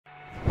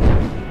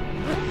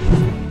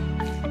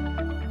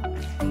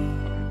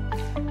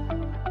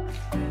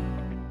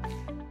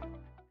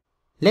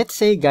Let's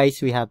say,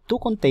 guys, we have two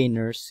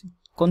containers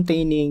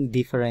containing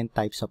different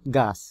types of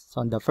gas.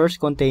 So on the first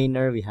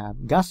container, we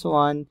have gas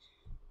 1,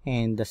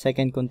 and the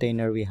second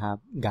container, we have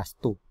gas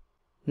 2.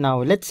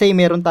 Now, let's say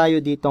meron tayo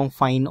ditong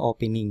fine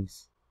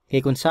openings. Okay,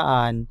 kung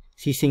saan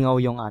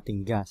sisingaw yung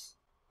ating gas.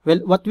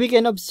 Well, what we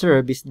can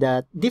observe is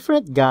that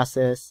different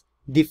gases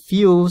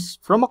diffuse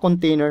from a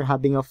container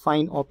having a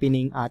fine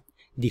opening at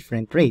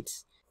different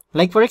rates.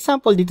 Like for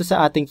example, dito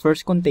sa ating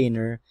first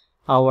container,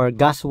 our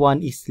gas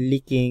 1 is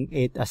leaking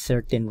at a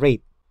certain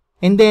rate.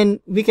 And then,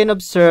 we can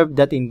observe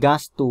that in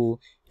gas 2,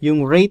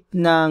 yung rate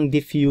ng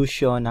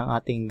diffusion ng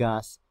ating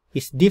gas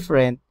is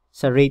different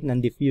sa rate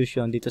ng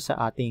diffusion dito sa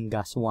ating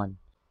gas 1.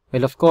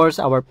 Well, of course,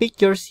 our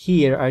pictures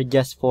here are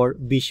just for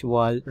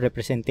visual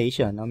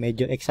representation.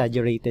 Medyo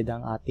exaggerated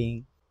ang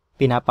ating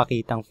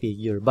pinapakitang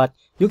figure. But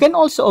you can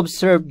also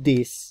observe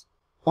this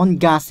on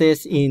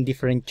gases in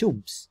different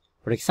tubes.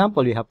 For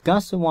example, we have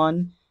gas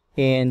 1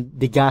 and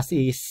the gas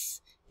is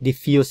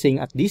diffusing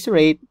at this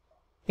rate.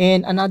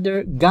 And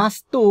another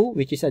gas 2,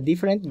 which is a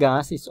different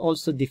gas, is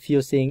also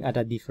diffusing at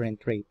a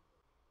different rate.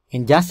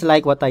 And just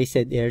like what I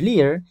said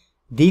earlier,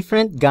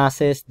 different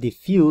gases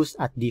diffuse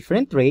at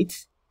different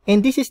rates,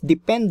 and this is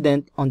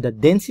dependent on the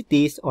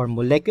densities or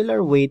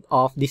molecular weight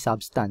of the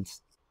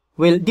substance.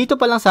 Well, dito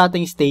pa lang sa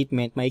ating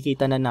statement,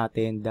 makikita na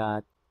natin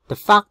that the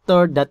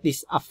factor that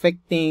is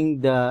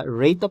affecting the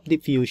rate of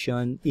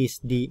diffusion is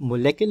the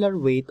molecular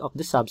weight of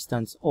the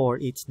substance or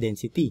its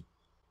density.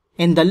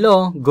 And the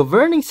law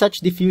governing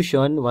such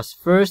diffusion was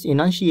first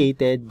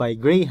enunciated by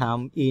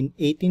Graham in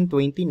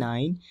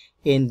 1829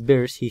 and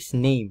bears his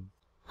name.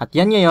 At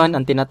yan ngayon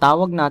ang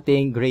tinatawag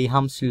nating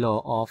Graham's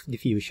Law of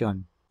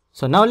Diffusion.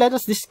 So now let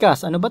us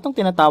discuss ano ba itong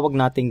tinatawag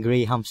nating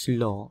Graham's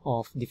Law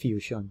of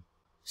Diffusion.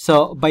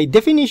 So by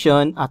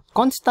definition, at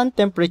constant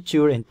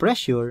temperature and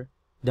pressure,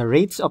 the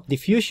rates of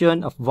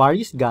diffusion of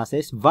various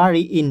gases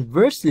vary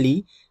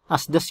inversely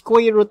as the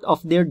square root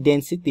of their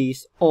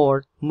densities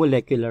or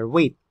molecular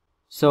weight.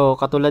 So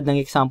katulad ng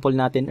example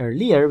natin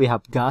earlier, we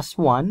have gas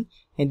 1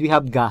 and we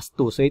have gas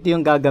 2. So ito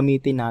yung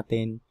gagamitin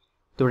natin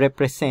to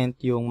represent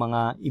yung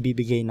mga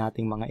ibibigay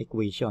nating mga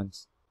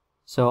equations.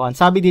 So, ang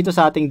sabi dito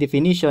sa ating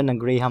definition ng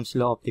Graham's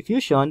Law of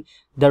Diffusion,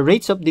 the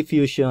rates of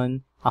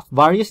diffusion of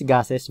various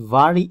gases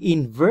vary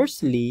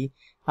inversely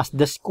as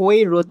the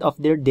square root of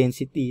their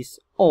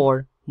densities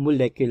or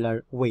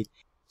molecular weight.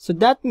 So,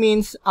 that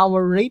means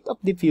our rate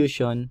of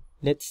diffusion,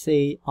 let's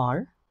say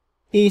R,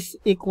 is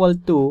equal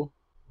to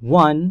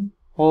 1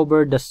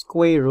 over the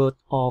square root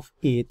of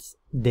its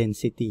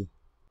density.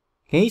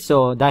 Okay,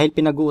 so dahil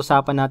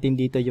pinag-uusapan natin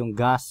dito yung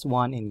gas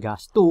 1 and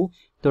gas 2,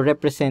 to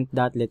represent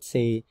that, let's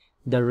say,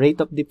 the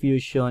rate of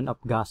diffusion of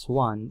gas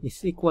 1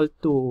 is equal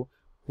to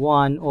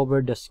 1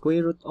 over the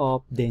square root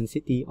of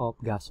density of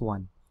gas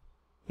 1.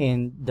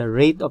 And the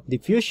rate of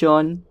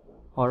diffusion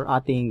or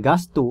ating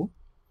gas 2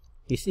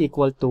 is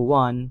equal to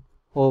 1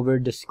 over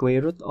the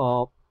square root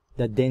of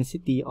the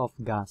density of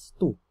gas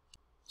 2.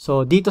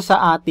 So, dito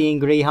sa ating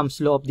Graham's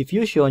Law of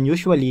Diffusion,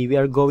 usually we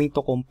are going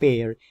to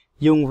compare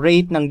yung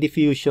rate ng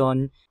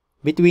diffusion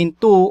between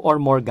two or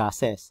more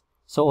gases.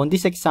 So, on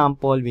this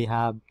example, we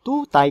have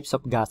two types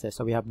of gases.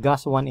 So, we have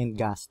gas 1 and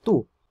gas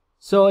 2.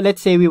 So,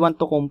 let's say we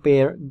want to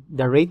compare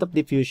the rate of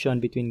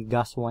diffusion between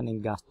gas 1 and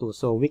gas 2.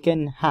 So, we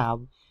can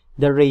have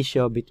the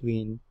ratio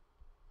between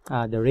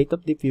the rate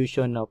of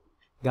diffusion of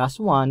gas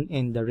 1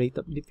 and the rate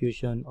of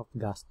diffusion of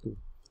gas 2,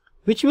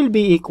 which will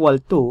be equal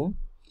to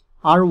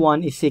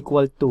R1 is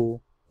equal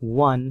to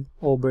 1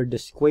 over the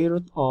square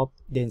root of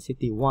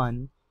density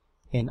 1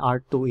 and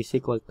R2 is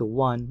equal to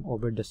 1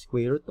 over the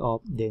square root of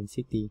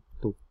density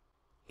 2.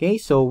 Okay,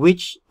 so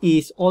which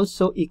is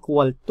also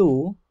equal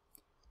to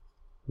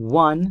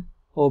 1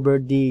 over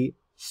the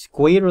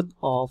square root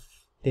of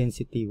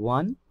density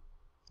 1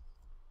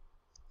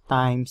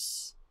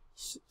 times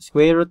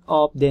square root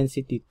of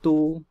density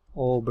 2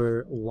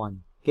 over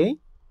 1. Okay,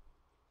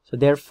 so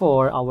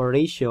therefore our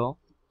ratio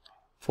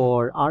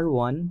for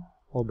R1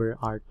 over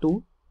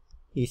R2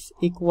 is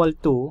equal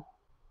to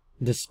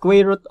the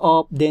square root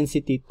of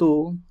density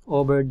 2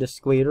 over the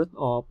square root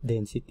of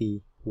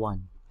density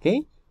 1.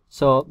 Okay?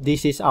 So,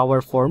 this is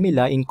our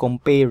formula in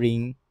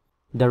comparing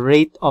the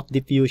rate of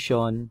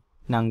diffusion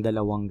ng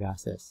dalawang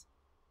gases.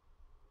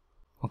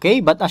 Okay?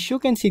 But as you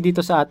can see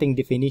dito sa ating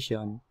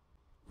definition,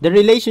 the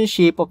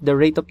relationship of the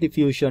rate of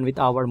diffusion with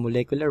our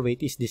molecular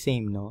weight is the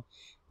same, no?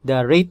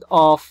 The rate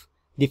of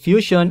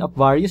diffusion of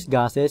various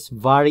gases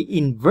vary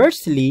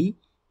inversely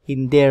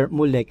in their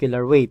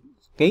molecular weight.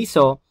 Okay?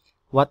 So,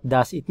 what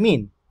does it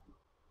mean?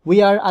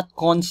 We are at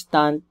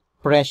constant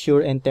pressure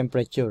and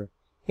temperature.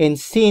 And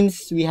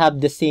since we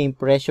have the same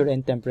pressure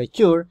and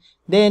temperature,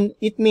 then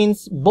it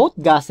means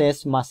both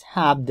gases must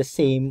have the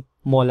same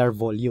molar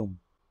volume.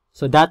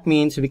 So that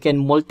means we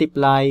can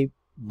multiply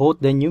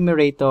both the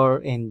numerator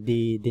and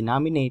the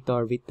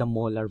denominator with the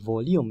molar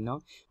volume,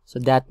 no? So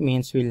that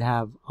means we'll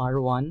have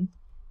R1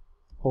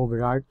 over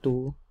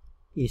R2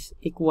 is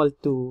equal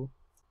to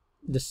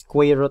the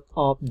square root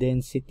of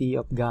density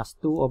of gas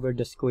 2 over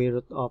the square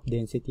root of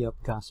density of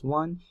gas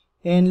 1.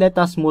 And let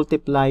us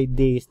multiply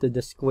this to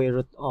the square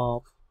root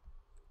of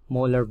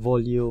molar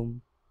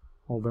volume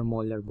over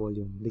molar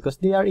volume, because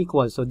they are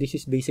equal. So this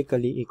is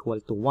basically equal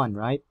to 1,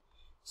 right?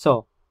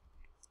 So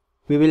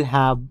we will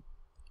have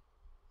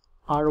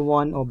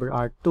R1 over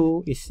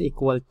R2 is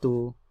equal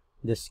to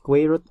the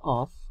square root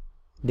of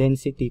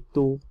density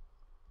 2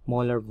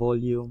 molar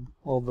volume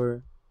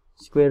over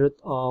square root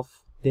of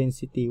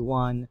density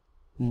 1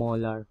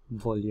 molar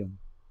volume.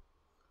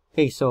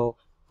 Okay, so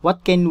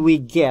what can we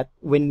get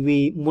when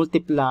we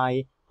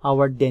multiply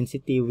our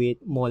density with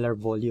molar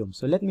volume?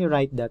 So let me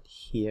write that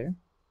here.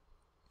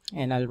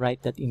 And I'll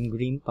write that in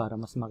green para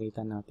mas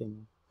makita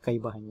natin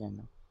kaibahan niya.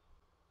 No?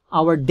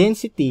 Our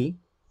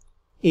density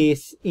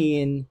is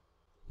in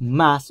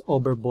mass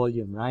over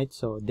volume, right?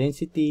 So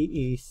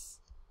density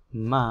is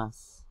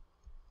mass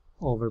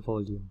over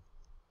volume.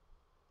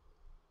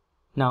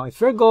 Now, if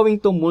we're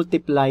going to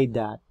multiply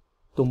that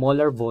to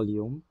molar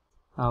volume,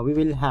 we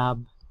will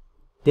have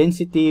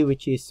density,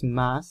 which is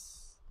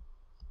mass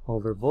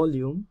over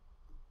volume,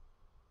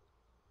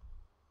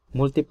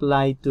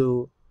 multiplied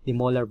to the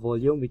molar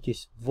volume, which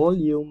is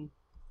volume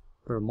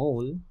per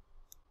mole.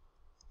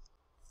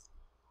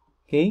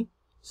 Okay,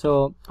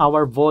 so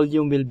our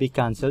volume will be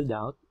cancelled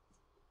out.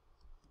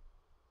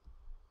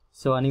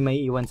 So ano may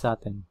iwan sa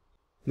atin?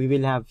 We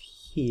will have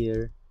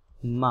here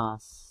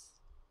mass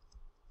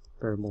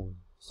per mole.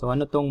 So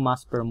ano tong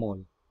mass per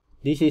mole?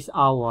 This is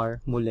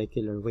our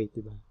molecular weight,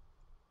 diba?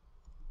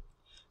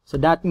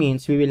 So that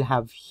means we will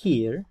have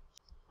here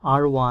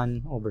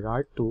R1 over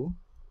R2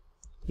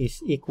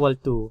 is equal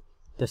to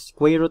the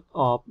square root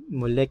of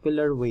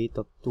molecular weight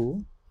of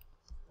 2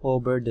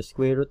 over the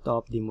square root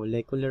of the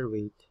molecular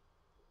weight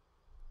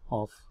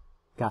of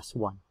gas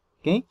 1.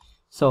 Okay?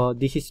 So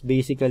this is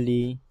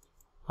basically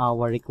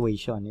our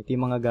equation. Ito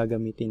yung mga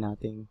gagamitin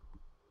nating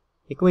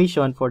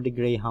equation for the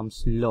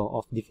Graham's law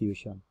of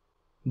diffusion.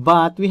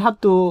 But we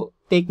have to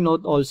take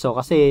note also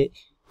kasi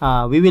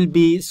we will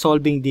be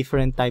solving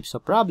different types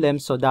of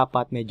problems, so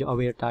dapat medyo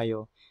aware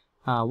tayo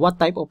what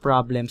type of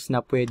problems na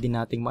pwede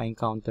nating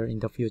ma-encounter in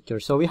the future.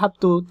 So we have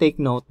to take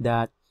note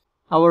that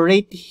our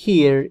rate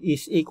here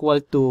is equal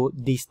to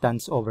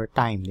distance over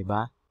time,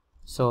 diba?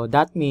 So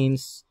that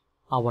means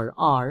our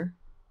R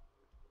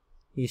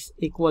is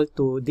equal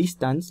to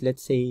distance.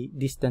 Let's say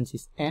distance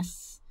is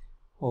S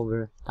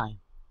over time.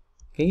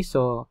 Okay,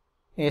 so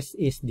S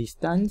is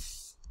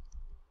distance,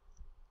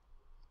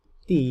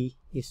 T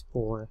is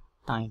for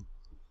time.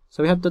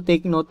 So we have to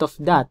take note of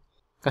that.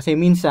 Kasi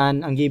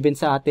minsan, ang given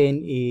sa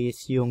atin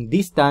is yung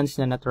distance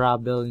na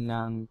na-travel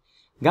ng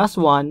gas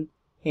 1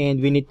 and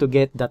we need to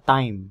get the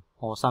time.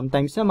 O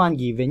sometimes naman,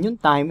 given yung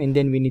time and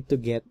then we need to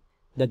get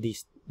the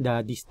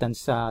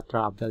distance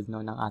traveled no,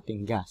 ng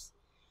ating gas.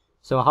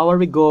 So how are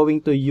we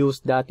going to use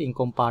that in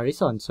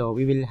comparison? So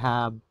we will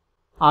have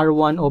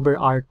R1 over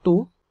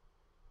R2,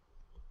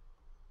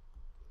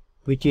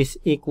 which is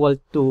equal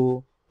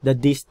to the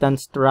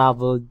distance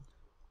traveled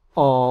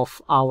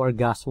of our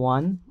gas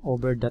 1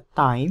 over the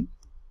time,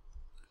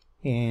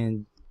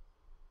 and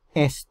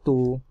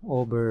S2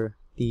 over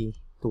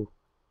T2.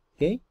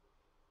 Okay?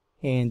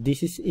 And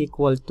this is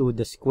equal to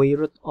the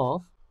square root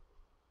of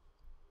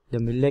the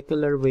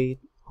molecular weight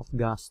of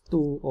gas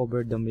 2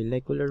 over the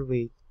molecular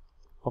weight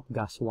of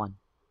gas 1.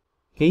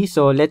 Okay,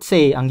 so let's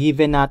say ang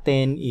given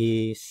natin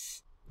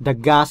is the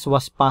gas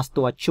was passed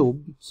to a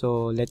tube.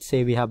 So let's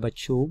say we have a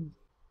tube.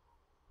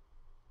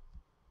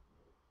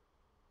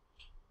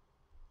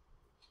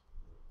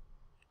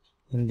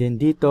 And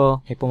then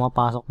dito may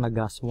pumapasok na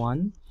gas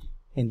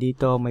 1 and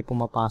dito may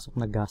pumapasok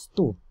na gas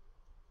 2.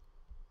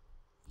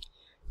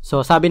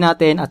 So sabi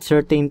natin at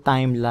certain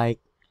time, like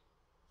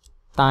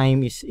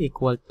time is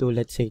equal to,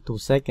 let's say,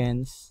 2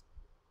 seconds,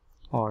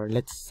 or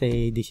let's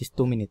say this is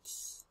 2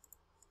 minutes.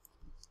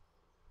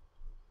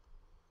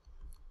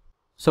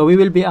 So we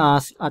will be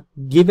asked at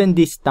given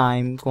this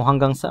time kung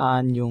hanggang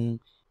saan yung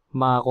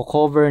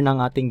mako-cover ng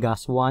ating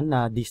gas 1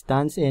 na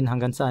distance and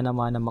hanggang saan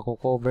naman na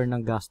mako-cover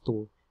ng gas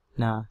 2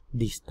 na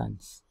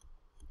distance.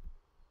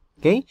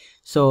 Okay?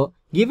 So,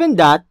 given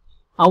that,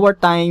 our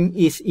time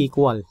is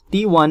equal.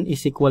 T1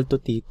 is equal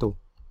to T2.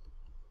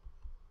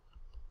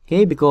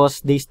 Okay?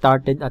 Because they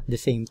started at the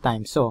same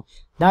time. So,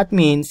 that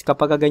means,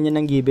 kapag ganyan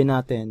ang given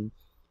natin,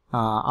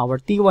 our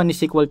T1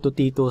 is equal to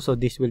T2, so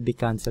this will be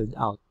cancelled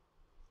out.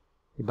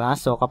 Diba?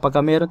 So, kapag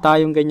meron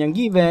tayong ganyang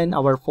given,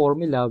 our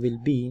formula will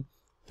be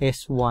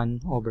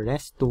S1 over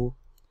S2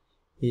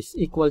 is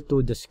equal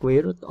to the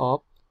square root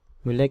of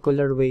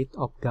molecular weight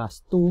of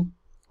gas 2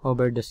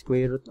 over the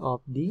square root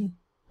of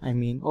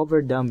over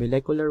the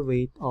molecular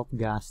weight of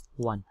gas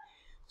 1.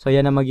 So,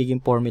 yan ang magiging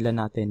formula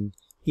natin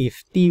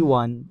if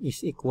T1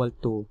 is equal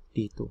to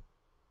T2.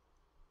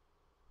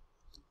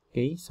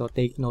 Okay, so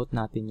take note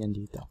natin yan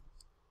dito.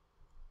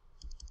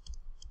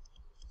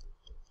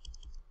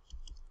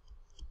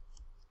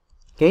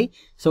 Okay,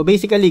 so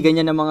basically,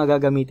 ganyan ang mga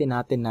gagamitin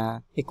natin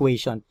na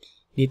equation.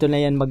 Dito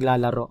na yan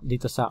maglalaro.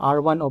 Dito sa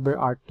R1 over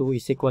R2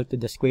 is equal to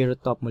the square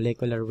root of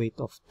molecular weight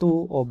of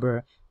 2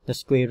 over the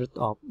square root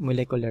of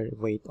molecular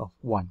weight of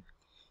 1.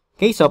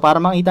 Okay, so para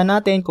makita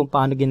natin kung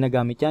paano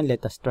ginagamit yan,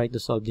 let us try to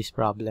solve this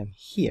problem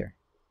here.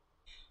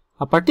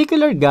 A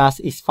particular gas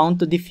is found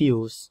to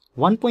diffuse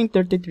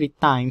 1.33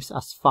 times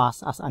as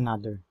fast as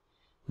another.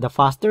 The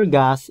faster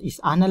gas is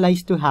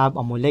analyzed to have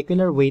a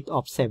molecular weight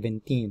of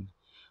 17.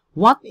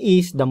 What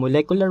is the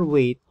molecular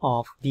weight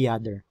of the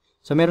other?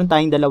 So, meron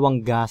tayong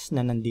dalawang gas na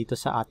nandito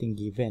sa ating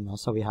given. No?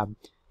 So, we have,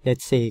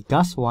 let's say,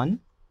 gas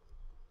 1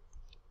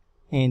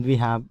 and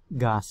we have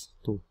gas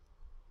 2.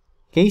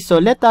 Okay, so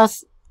let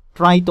us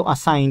try to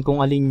assign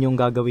kung alin yung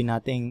gagawin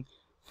nating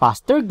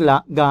faster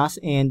gas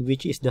and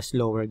which is the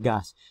slower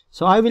gas.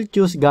 So, I will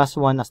choose gas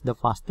 1 as the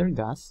faster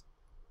gas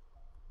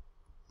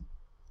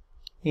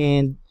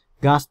and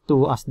gas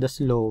 2 as the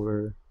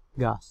slower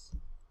gas.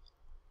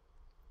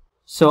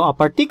 So, a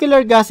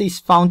particular gas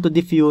is found to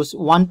diffuse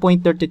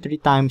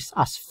 1.33 times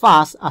as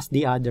fast as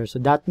the other. So,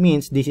 that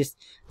means this is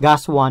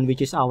gas 1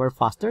 which is our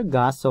faster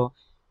gas. So,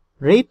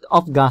 rate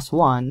of gas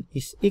 1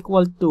 is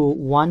equal to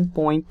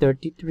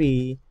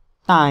 1.33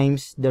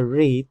 times the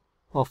rate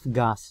of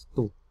gas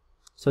 2.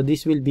 So,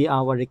 this will be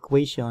our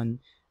equation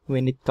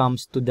when it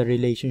comes to the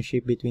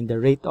relationship between the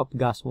rate of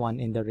gas 1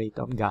 and the rate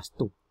of gas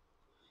 2.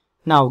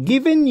 Now,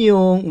 given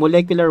yung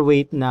molecular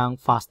weight ng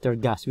faster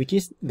gas, which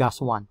is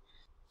gas 1.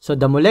 So,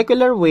 the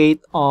molecular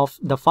weight of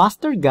the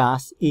faster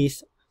gas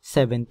is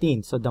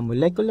 17. So, the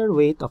molecular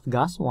weight of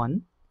gas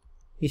 1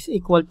 is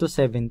equal to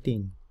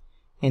 17.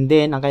 And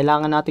then, ang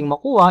kailangan nating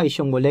makuha is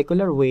yung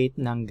molecular weight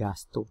ng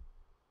gas 2,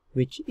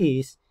 which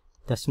is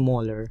the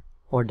smaller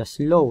or the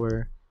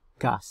slower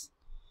gas.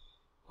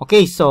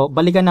 Okay, so,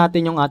 balikan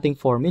natin yung ating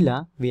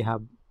formula. We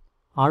have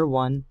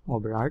R1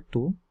 over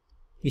R2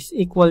 is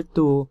equal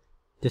to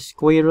the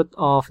square root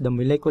of the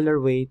molecular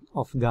weight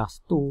of gas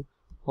 2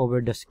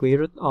 over the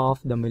square root of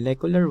the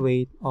molecular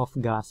weight of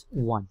gas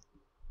 1.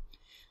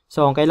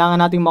 So, ang kailangan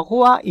nating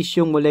makuha is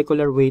yung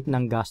molecular weight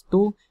ng gas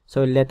 2.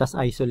 So, let us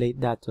isolate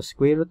that. So,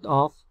 square root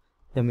of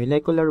the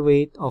molecular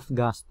weight of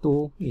gas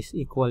 2 is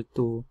equal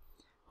to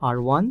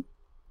R1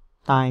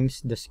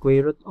 times the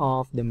square root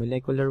of the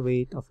molecular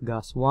weight of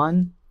gas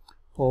 1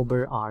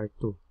 over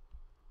R2.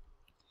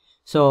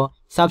 So,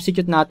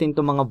 substitute natin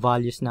itong mga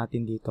values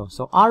natin dito.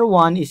 So,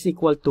 R1 is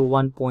equal to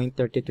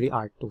 1.33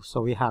 R2.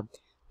 So, we have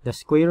the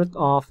square root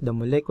of the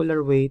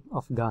molecular weight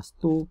of gas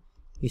 2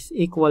 is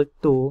equal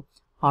to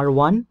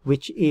R1,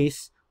 which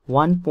is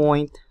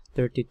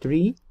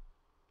 1.33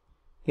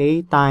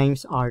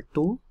 times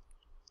R2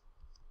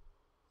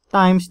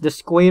 times the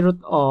square root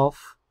of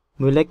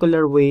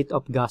molecular weight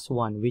of gas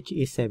 1, which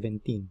is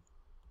 17.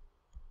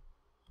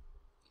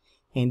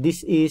 And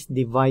this is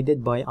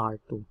divided by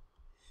R2.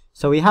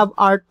 So, we have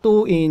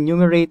R2 in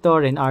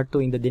numerator and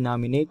R2 in the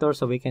denominator,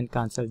 so we can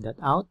cancel that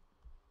out.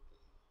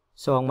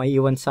 So, ang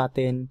maiiwan sa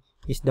atin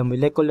is the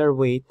molecular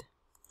weight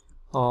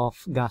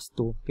of gas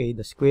 2. Okay,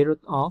 the square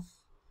root of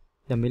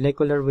the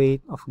molecular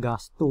weight of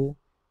gas 2,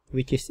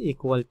 which is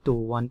equal to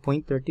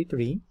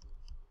 1.33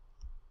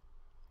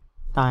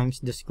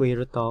 times the square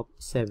root of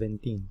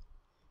 17.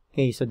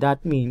 Okay, so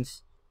that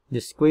means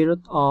the square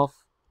root of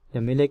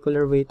the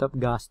molecular weight of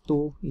gas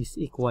 2 is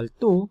equal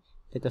to,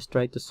 let us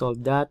try to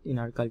solve that in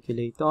our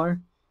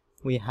calculator.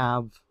 We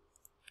have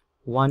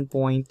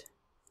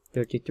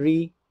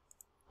 1.33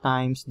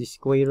 times the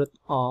square root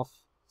of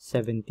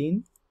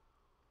 17,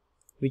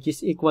 which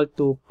is equal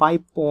to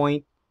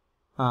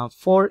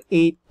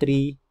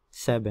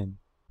 5.4837.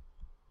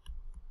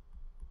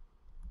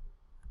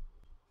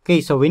 Okay,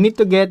 so we need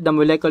to get the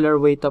molecular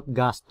weight of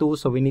gas 2,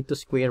 so we need to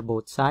square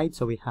both sides.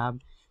 So we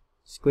have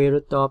square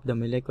root of the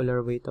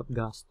molecular weight of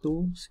gas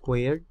 2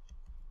 squared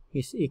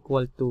is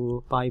equal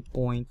to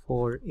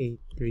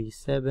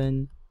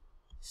 5.4837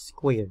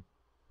 squared.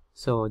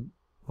 So,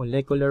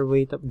 molecular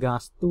weight of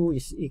gas 2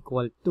 is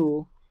equal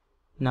to,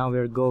 now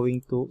we're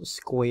going to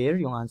square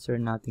yung answer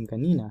natin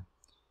kanina.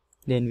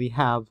 Then we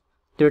have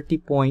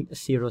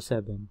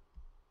 30.07.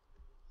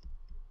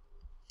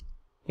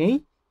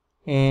 Okay?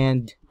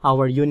 And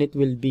our unit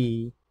will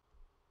be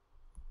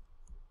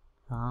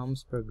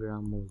grams per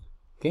gram mole.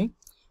 Okay?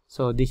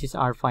 So, this is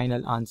our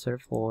final answer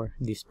for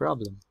this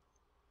problem.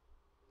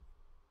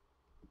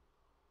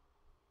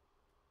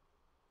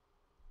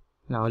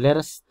 Now, let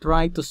us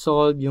try to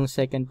solve yung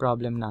second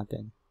problem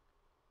natin.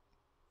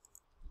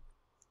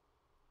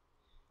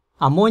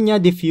 Ammonia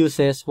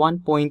diffuses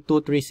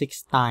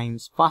 1.236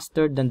 times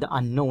faster than the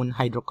unknown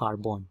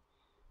hydrocarbon.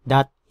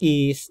 That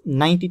is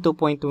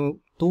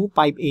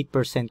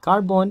 92.258%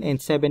 carbon and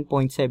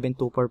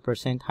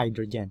 7.724%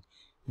 hydrogen.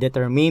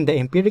 Determine the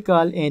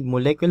empirical and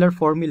molecular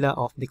formula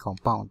of the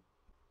compound.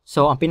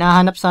 So, ang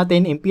pinahanap sa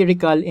atin,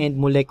 empirical and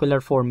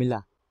molecular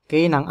formula.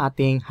 Okay, ng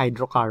ating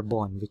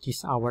hydrocarbon, which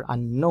is our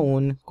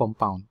unknown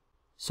compound.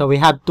 So, we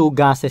have two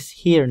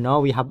gases here, no?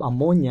 We have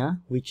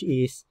ammonia, which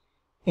is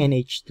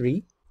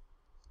NH3.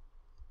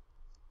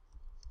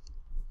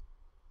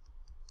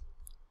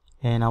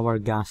 And our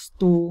gas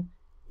 2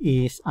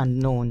 is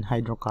unknown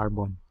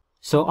hydrocarbon.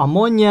 So,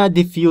 ammonia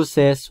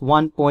diffuses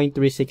 1.36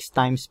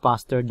 times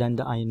faster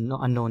than the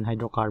unknown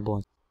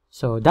hydrocarbon.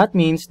 So, that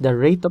means the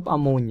rate of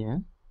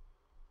ammonia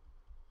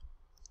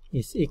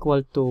is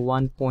equal to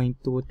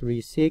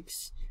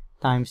 1.236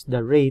 times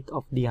the rate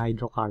of the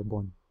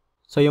hydrocarbon.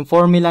 So yung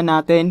formula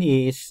natin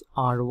is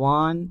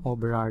R1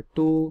 over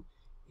R2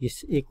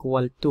 is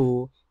equal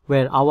to,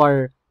 where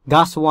our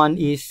gas 1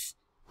 is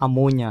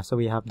ammonia. So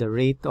we have the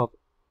rate of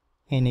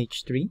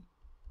NH3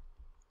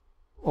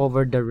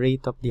 over the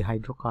rate of the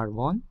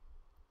hydrocarbon,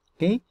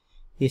 okay,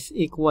 is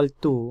equal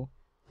to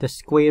the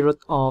square root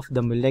of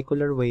the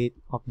molecular weight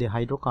of the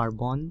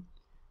hydrocarbon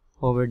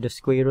over the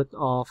square root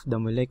of the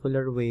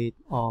molecular weight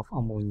of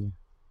ammonia.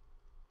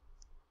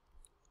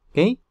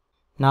 Okay,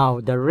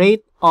 now the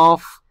rate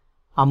of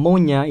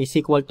ammonia is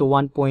equal to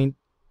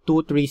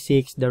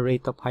 1.236 the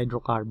rate of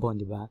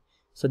hydrocarbon, diba?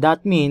 So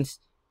that means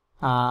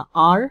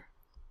R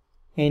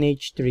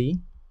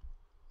NH3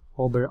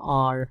 over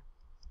R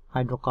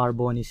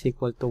hydrocarbon is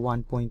equal to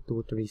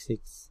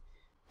 1.236.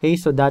 Okay,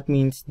 so that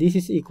means this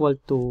is equal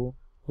to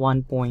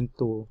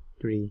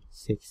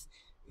 1.236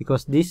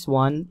 because this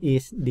one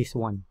is this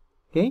one.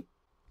 Okay,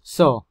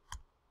 so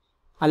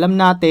alam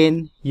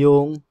natin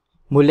yung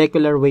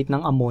molecular weight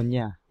ng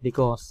ammonia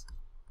because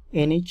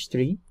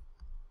NH3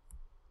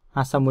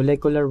 has a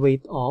molecular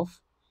weight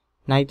of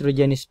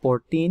nitrogen is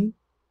 14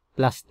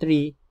 plus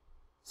 3.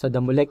 So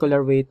the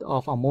molecular weight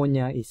of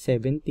ammonia is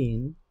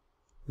 17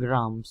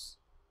 grams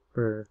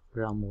per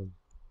gram mole.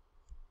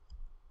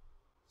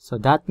 So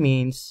that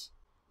means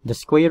the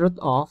square root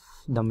of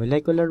the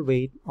molecular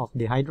weight of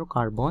the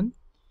hydrocarbon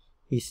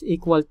is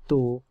equal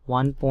to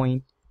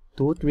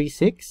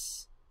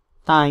 1.236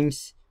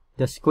 times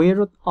the square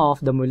root of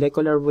the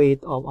molecular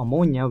weight of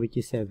ammonia, which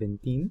is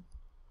 17.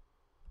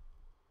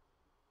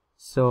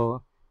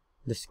 So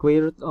the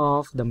square root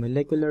of the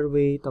molecular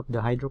weight of the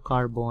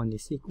hydrocarbon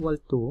is equal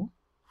to,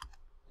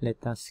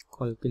 let us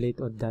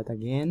calculate all that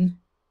again.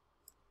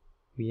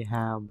 We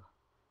have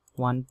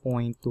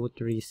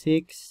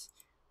 1.236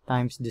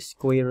 times the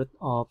square root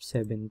of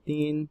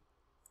 17.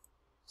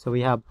 So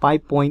we have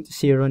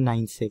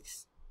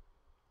 5.096.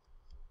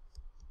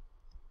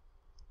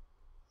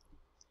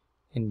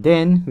 And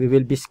then we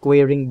will be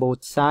squaring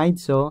both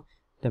sides. So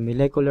the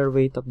molecular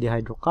weight of the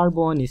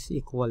hydrocarbon is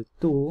equal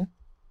to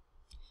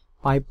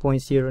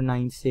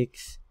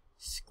 5.096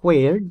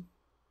 squared,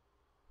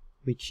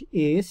 which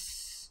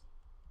is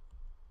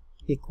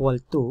equal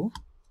to,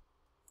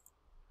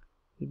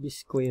 we'll be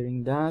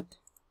squaring that,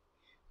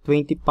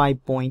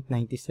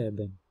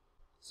 25.97.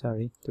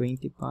 Sorry,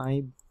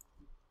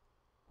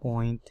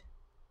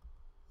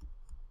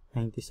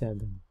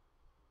 25.97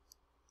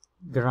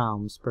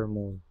 grams per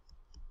mole.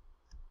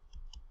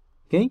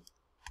 Okay?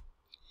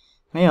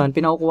 Ngayon,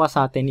 pinakukuha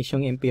sa atin is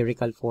yung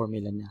empirical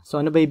formula niya. So,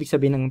 ano ba ibig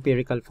sabihin ng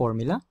empirical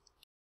formula?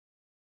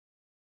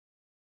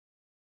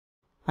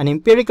 An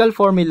empirical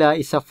formula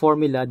is a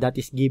formula that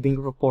is giving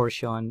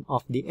proportion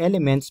of the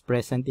elements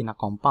present in a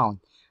compound,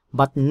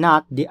 but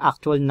not the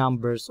actual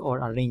numbers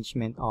or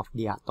arrangement of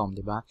the atom,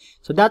 di ba?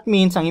 So that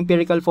means ang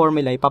empirical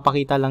formula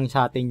ipapakita lang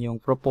sa atin yung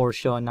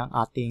proportion ng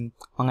ating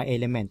mga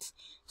elements.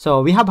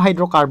 So we have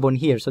hydrocarbon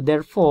here. So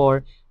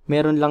therefore,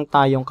 meron lang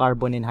tayong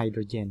carbon and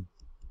hydrogen.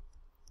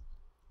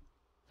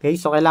 Okay,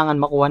 so kailangan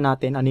makuha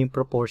natin ano yung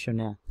proportion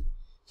niya.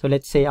 So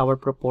let's say our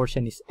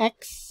proportion is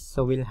X.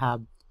 So we'll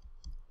have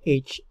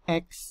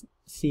HX,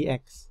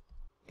 CX.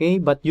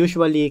 Okay, but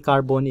usually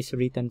carbon is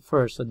written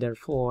first. So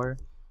therefore,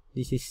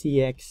 this is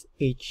CX,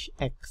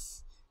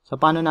 HX. So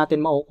paano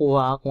natin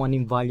makukuha kung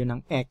anong value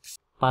ng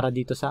X para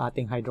dito sa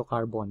ating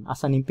hydrocarbon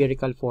as an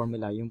empirical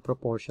formula, yung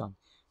proportion.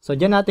 So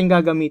dyan natin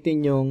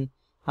gagamitin yung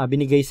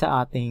binigay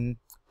sa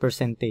ating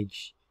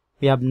percentage.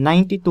 We have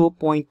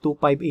 92.258%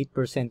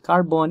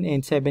 carbon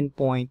and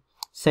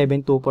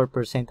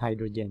 7.724%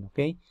 hydrogen.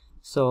 Okay,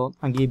 so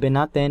ang given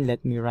natin,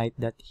 let me write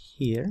that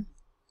here.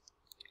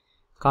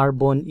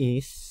 Carbon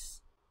is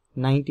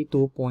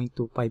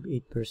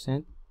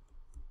 92.258%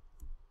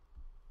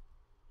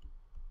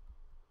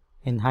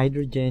 and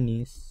hydrogen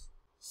is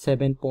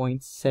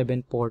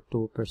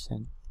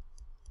 7.742%.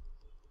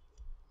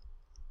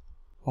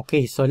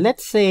 Okay, so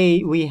let's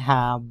say we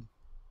have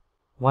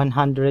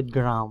 100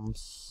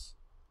 grams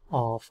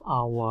of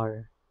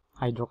our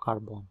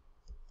hydrocarbon.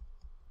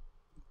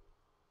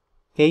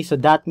 Okay, so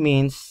that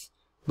means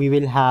we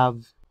will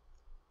have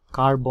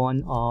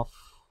carbon of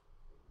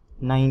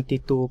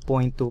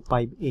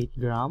 92.258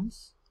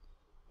 grams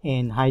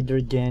and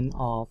hydrogen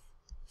of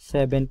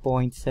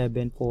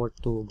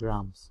 7.742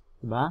 grams.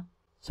 Diba?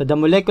 So the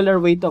molecular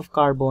weight of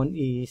carbon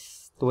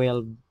is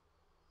 12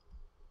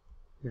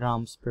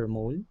 grams per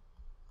mole.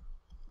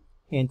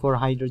 And for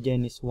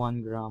hydrogen is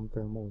 1 gram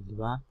per mole.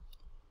 Diba?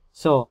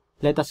 So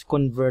let us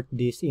convert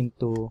this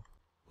into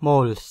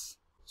moles.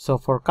 So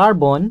for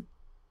carbon,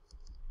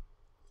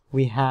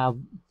 we have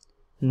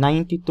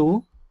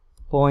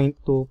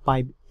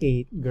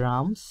 92.258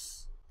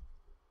 grams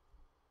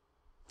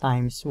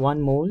times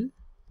 1 mole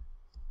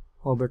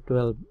over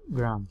 12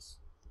 grams.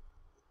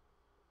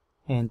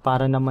 And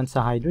para naman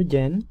sa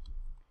hydrogen,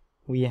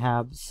 we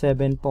have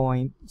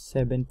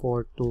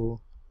 7.742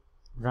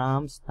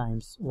 grams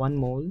times 1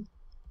 mole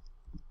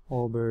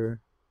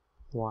over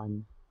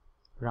 1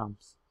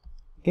 grams.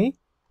 Okay?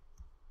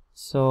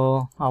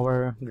 So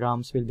our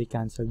grams will be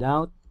cancelled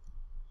out.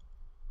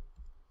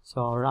 So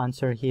our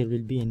answer here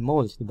will be in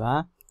moles,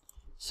 diba?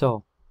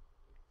 So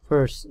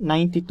first,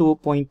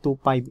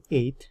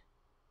 92.258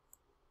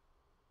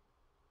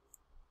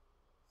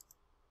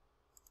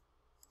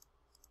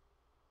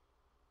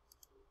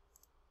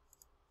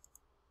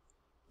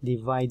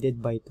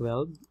 divided by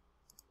 12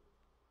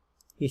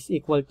 is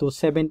equal to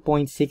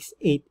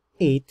 7.688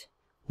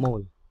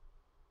 mole.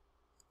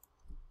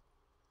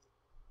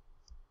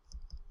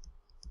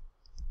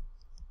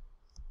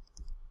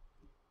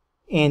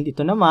 And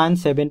ito naman,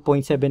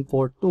 7.742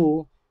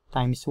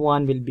 times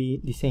 1 will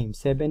be the same.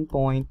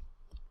 7.742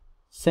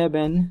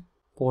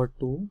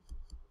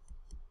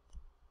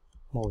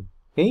 mole.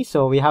 Okay,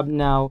 so we have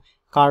now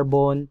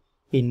carbon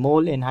in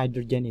mole and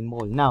hydrogen in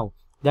mole. Now,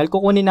 dahil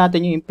kukunin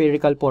natin yung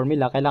empirical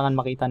formula, kailangan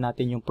makita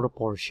natin yung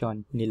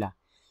proportion nila.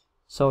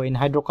 So, in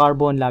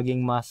hydrocarbon,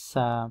 laging mas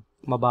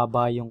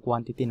mababa yung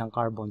quantity ng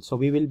carbon. So,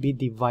 we will be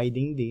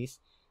dividing this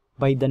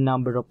by the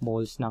number of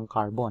moles ng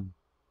carbon.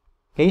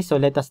 Okay, so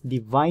let us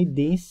divide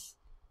this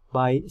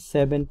by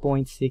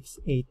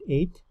 7.688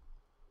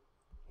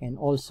 and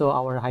also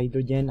our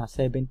hydrogen as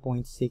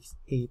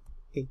 7.688.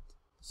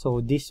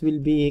 So this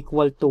will be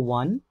equal to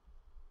 1.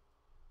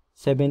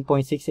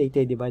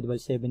 7.688 divided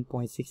by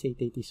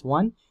 7.688 is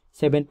 1.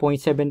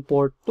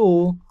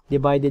 7.742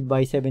 divided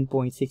by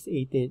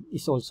 7.688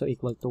 is also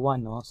equal to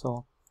 1. No?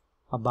 So,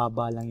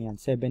 mababa lang yan.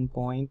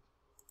 7.742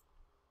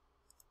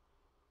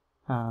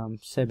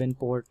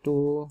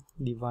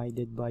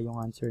 divided by yung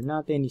answer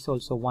natin is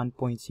also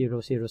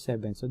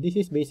 1.007. So, this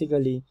is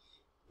basically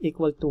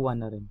equal to 1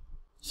 na rin.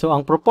 So,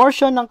 ang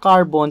proportion ng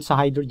carbon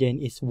sa hydrogen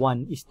is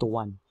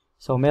 1:1.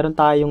 So, meron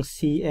tayong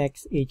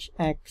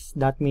CXHX.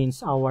 That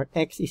means our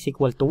X is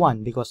equal to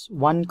 1 because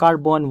 1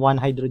 carbon,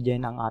 1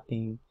 hydrogen ang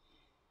ating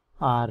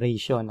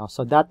ratio. No?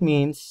 So, that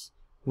means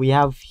we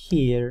have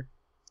here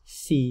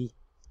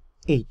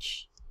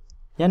CH.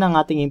 Yan ang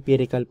ating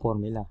empirical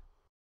formula.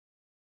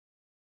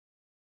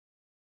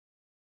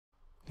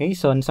 Okay,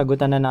 so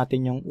nasagutan na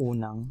natin yung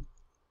unang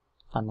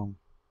tanong.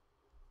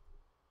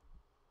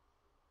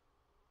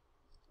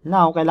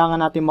 Now, kailangan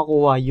natin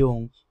makuha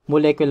yung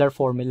molecular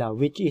formula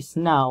which is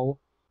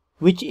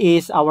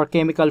our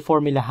chemical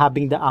formula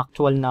having the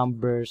actual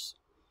numbers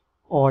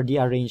or the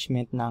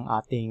arrangement ng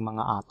ating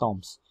mga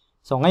atoms.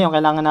 So, ngayon,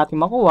 kailangan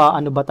natin makuha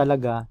ano ba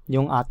talaga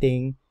yung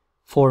ating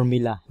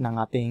formula ng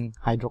ating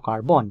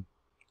hydrocarbon.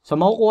 So,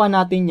 makukuha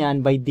natin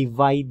yan by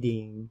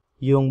dividing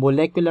yung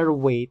molecular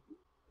weight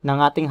ng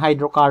ating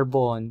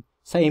hydrocarbon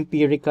sa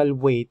empirical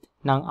weight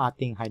ng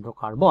ating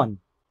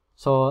hydrocarbon.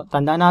 So,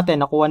 tandaan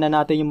natin, nakuha na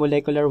natin yung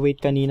molecular weight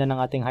kanina ng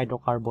ating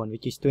hydrocarbon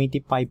which is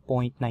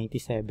 25.97.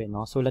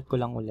 No? Sulat ko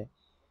lang uli.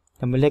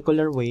 The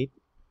molecular weight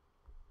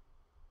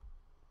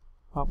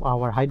of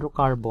our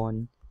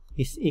hydrocarbon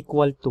is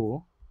equal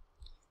to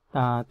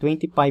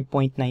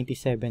 25.97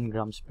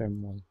 grams per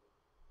mole.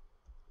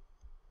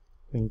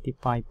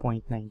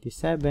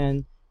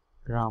 25.97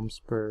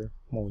 grams per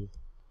mole.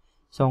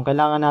 So, ang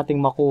kailangan nating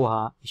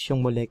makuha is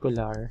yung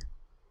molecular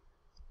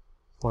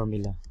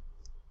formula.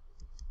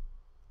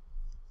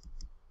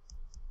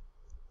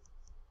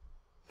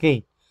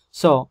 Okay.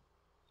 So,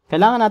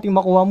 kailangan nating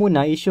makuha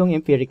muna is yung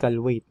empirical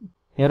weight.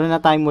 Meron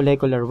na tayong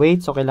molecular weight,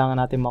 so kailangan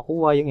natin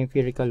makuha yung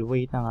empirical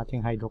weight ng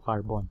ating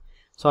hydrocarbon.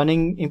 So, ano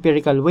yung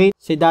empirical weight?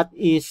 So, that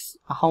is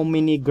how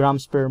many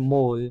grams per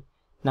mole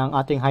ng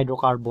ating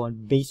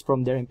hydrocarbon based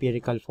from their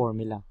empirical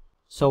formula.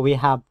 So, we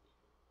have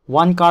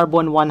 1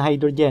 carbon, 1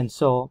 hydrogen.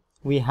 So,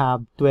 we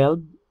have 12.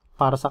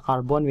 Para sa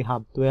carbon, we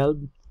have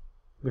 12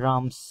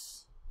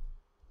 grams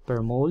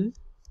per mole.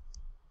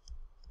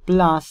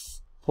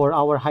 Plus, for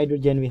our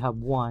hydrogen, we have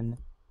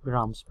 1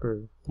 grams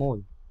per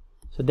mole.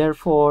 So,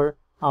 therefore,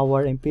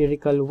 our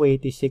empirical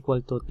weight is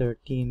equal to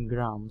 13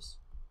 grams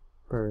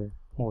per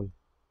mole.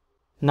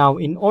 Now,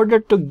 in order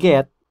to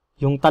get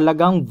yung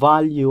talagang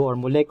value or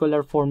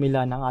molecular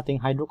formula ng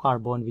ating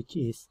hydrocarbon, which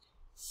is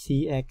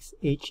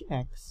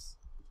CXHX,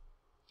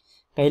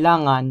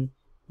 kailangan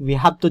we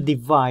have to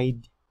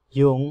divide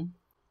yung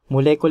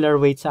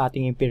molecular weight sa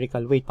ating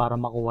empirical weight para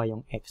makuha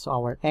yung X. So,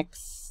 our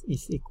X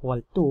is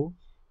equal to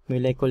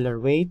molecular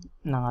weight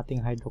ng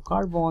ating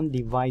hydrocarbon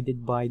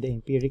divided by the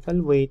empirical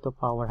weight of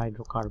our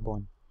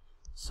hydrocarbon.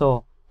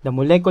 So, the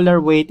molecular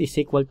weight is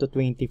equal to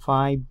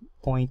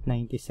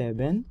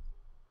 25.97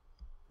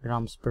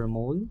 grams per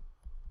mole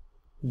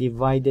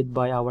divided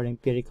by our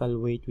empirical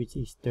weight which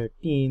is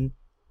 13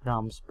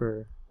 grams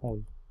per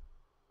mole.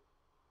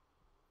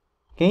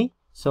 Okay,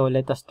 so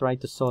let us try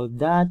to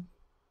solve that.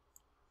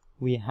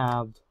 We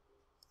have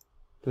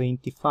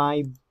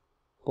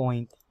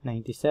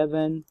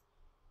 25.97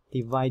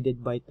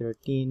 divided by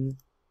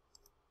 13.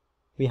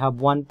 We have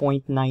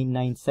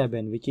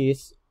 1.997 which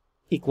is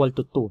equal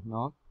to 2,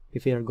 no?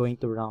 If we are going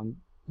to round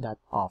that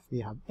off,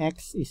 we have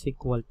X is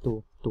equal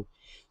to 2.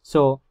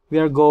 So, we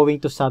are going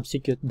to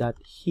substitute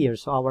that here.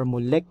 So, our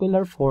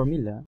molecular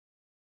formula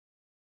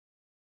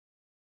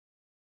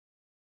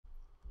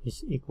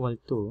is equal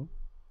to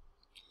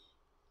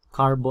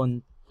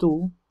carbon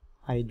 2,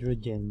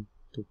 hydrogen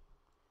 2.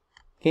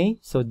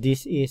 Okay, so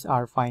this is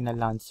our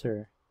final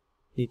answer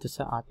dito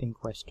sa ating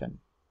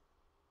question.